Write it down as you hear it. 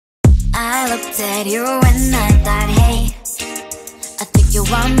I looked at you and I thought, hey, I think you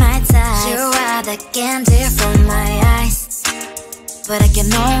are my type. You are the candy from my eyes, but I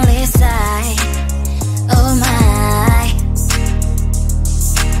can only sigh, oh my.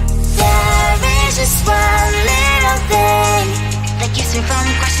 There is just one little thing that keeps me from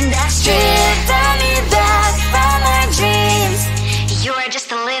crossing that street, drive me back from my dreams. You are just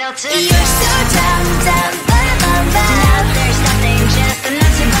a little too good. You're so dumb, dumb, ba-da-bum-bum. Now there's nothing, just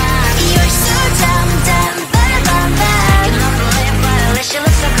enough to bomb. You're so dumb, dumb, ba-da-bum-bum. You love to live, but at least you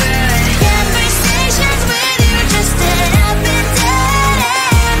look so good. Conversations with you just end up in dead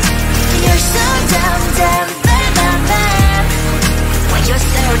ends. You're so dumb, dumb, ba-da-bum-bum. When you're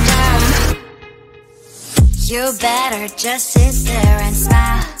so dumb, you better just sit there and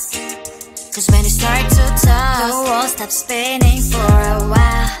smile, 'cause when you start to talk, the world stops spinning for a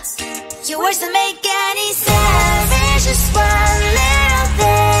while. Your words don't make any sense. There's just one little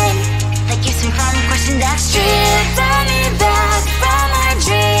thing that keeps me from crossing that street, drive me back from my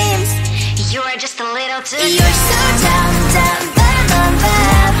dreams. You are just a little too good. You're so dumb, dumb,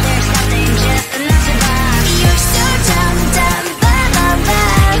 ba-da-bum-bum. There's nothing, just enough to bomb. You're so dumb, dumb,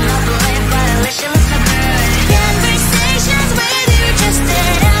 ba-da-bum-bum. You love to live, but at least you look so good. Conversations with you just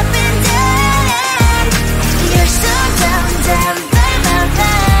end up in dead ends. You're so dumb, dumb,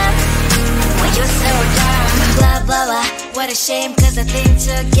 ba-da-bum-bum. When you're so dumb, blah, blah, blah. What a shame, 'cause I think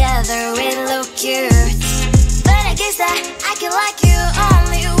together we look cute. But I guess that I can like you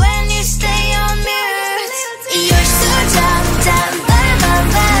only when you stay on mute. You're so dumb, dumb,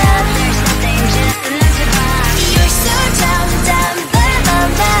 ba-da-bum-bum. There's nothing, just enough to bomb. You're so dumb, dumb,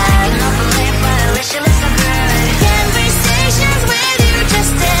 ba-da-bum-bum. You love to live, but at least you look so good. Conversations with you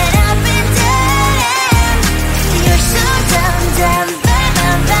just end up in dead ends. You're so dumb, dumb,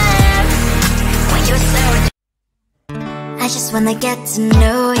 ba-da-bum-bum. When you're so dumb, I just wanna get to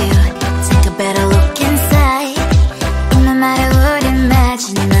know you, take a better look inside. No matter what,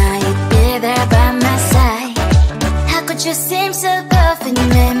 imagine I'd be there by my side. How could you seem so perfect, you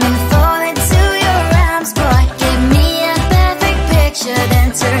made me fall into your arms, boy. Give me a perfect picture, then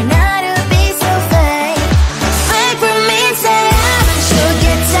turn out to be so fake. Fake for me, say I'm sure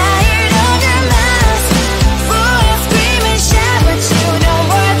get tired of your mouth. Full of scream and shout, but you don't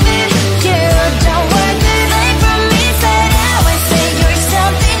worth it, you don't worth it. Fake for me, say I would say you're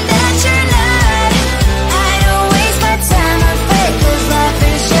something that you're not. I don't waste my time on fake, 'cause life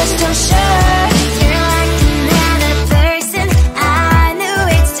is just too short. You're like another person, I knew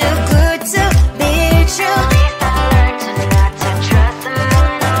it's too good to be true. I learned to not to trust someone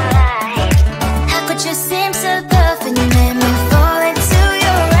online. How could you seem so perfect, you made me fall into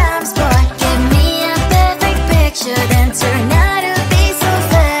your arms, boy. Give me a perfect picture, then turn out to be so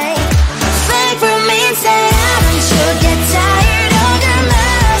fake. Fake for me, say I'm sure get tired of your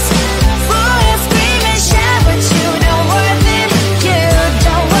mess. Full of scream and shout, but you don't worth it, you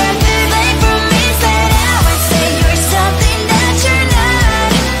don't worth it. Fake for me, say I would say you're something that you're not.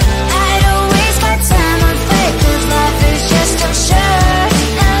 I don't waste my time on fake, 'cause life is just too short.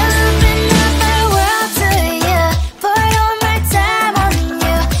 I open up my world to you, poured all my time on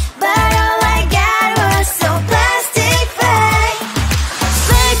you, but all I got was so plastic fake.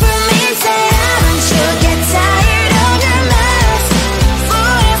 Fake for me, say I'm sure get tired of your mess.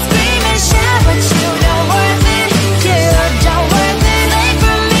 Full of scream and shout, but you don't worth it, you don't worth it. Fake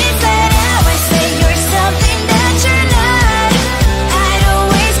for me, say I would say you're something that you're not. I don't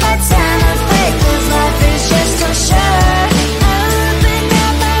waste my time on fake, 'cause life is just too short. I open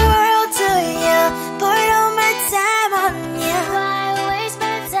up my world to you, poured all my time on you. Why waste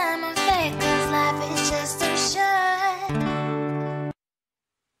my time on fake, 'cause life is just too short.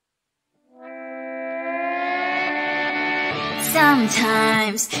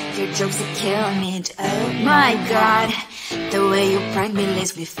 Sometimes your jokes are killing me. Oh my god, the way you prank me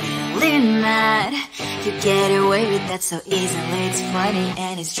leaves me feeling mad. You get away with that so easily. It's funny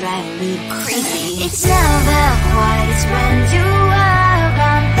and it's driving me crazy. It's never quite as when you are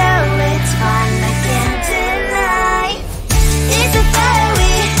around, though it's fun, I can't deny. It's a fire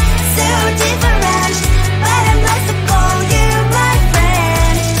we so different, but I'm like to call you my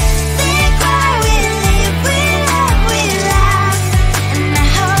friend. Think why we live, we love, we laugh, and I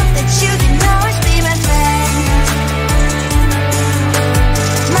hope that you can always be my friend.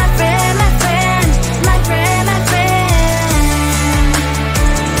 My friend, my friend, my friend, my friend.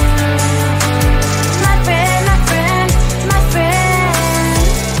 My friend, my friend, my friend.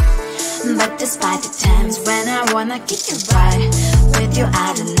 But despite the times when I wanna kick your butt, with you I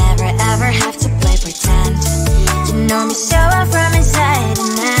don't never ever have to play pretend. You know me so well from inside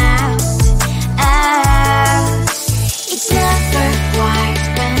and out, out. It's never quite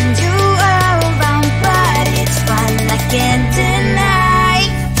when you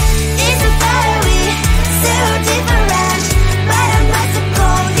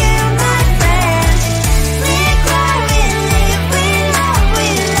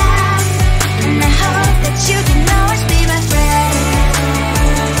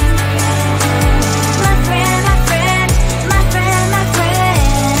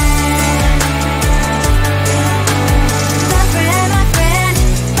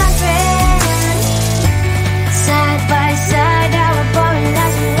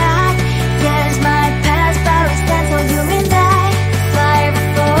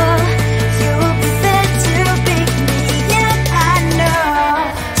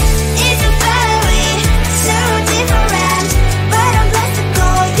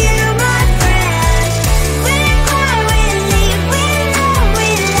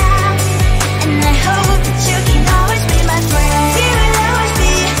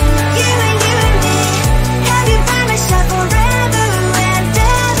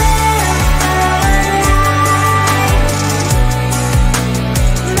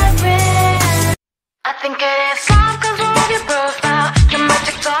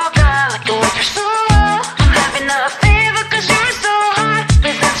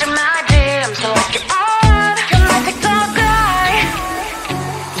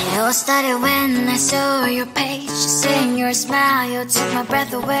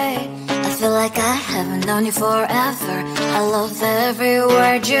breath away. I feel like I haven't known you forever. I love every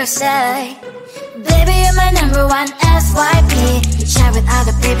word you say. Baby, you're my number one FYP. You chat with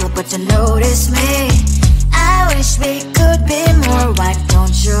other people but don't notice me. I wish we could be more. Why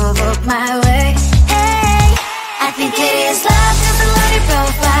don't you look my way? Hey, I think it is love, cause I love your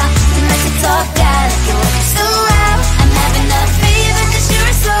profile. You make me talk bad, like you love me so well. I'm having a fever cause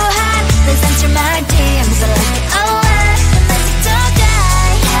you're so hot. Please answer my DMs, I like it a lot. You make me talk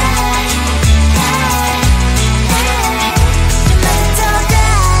bad, hey, hey, hey. You make me talk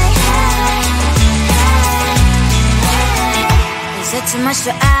bad, hey, hey, hey. Is it too much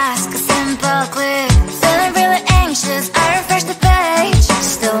to ask? A simple click. Feeling really anxious, I refresh the page.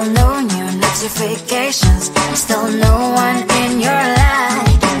 Still no new notifications, still no one in your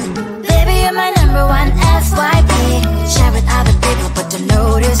life. Baby, you're my number one FYP. Share with other people but don't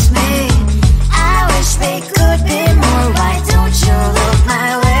notice me. I wish we could be more. Why don't you look my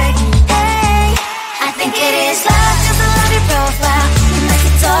way? Hey, I think it is love cause I love your profile. You make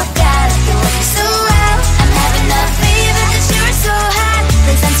me talk bad, like you love me so well. I'm having a fever cause you're so hot.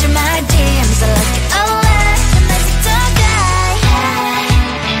 Please answer my DMs, I like it a lot. You make me talk bad, hey,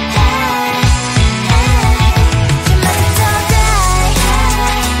 hey, hey. You make me talk bad, hey, hey,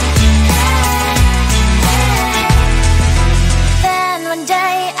 hey. Then one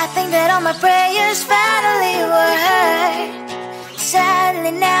day I think that all my prayers finally were heard.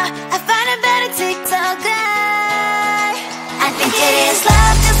 Sadly now I find a better TikTok guy. I think it is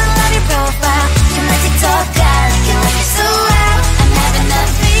love cause I love your profile. You make me talk bad, like you like it so well. I'm having a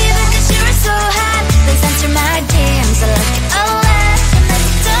fever cause you're so hot. Please answer my DMs, I like it a lot. You make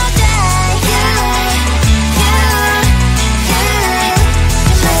me talk bad, you, you, you.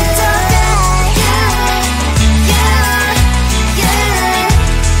 You make me talk bad, you, you, you.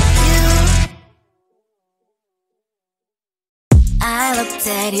 I looked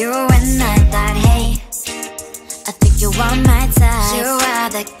at you and I thought, hey, I think you want my type. You are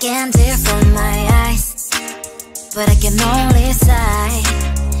the candy from my eyes, but I can only sigh.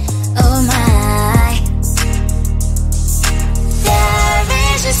 Oh my. There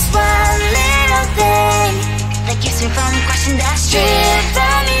is just one little thing that keeps me from crossing that street.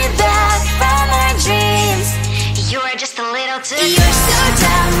 Drive me back from my dreams. You are just a little too young. You're so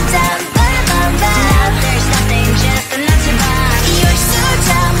dumb, dumb, bum, bum. Now there's nothing, just enough to buy. You're so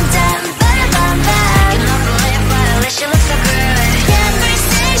dumb, dumb, bum, bum. You don't believe but at least you look so good.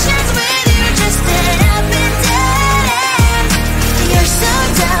 Conversations with you just end up in dead end. You're so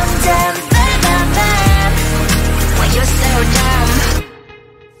dumb, dumb, bum. Why you're so dumb?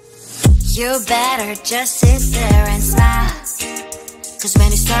 You better just sit there and smile, cause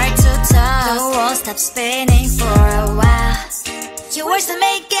when you start to talk, the world stops spinning for a while. Your words don't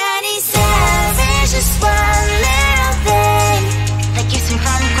make any sense. There's just one little thing that keeps me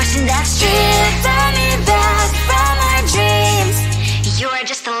from crossing that street. Turn me back from my dreams. You are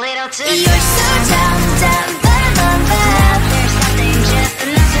just a little too young.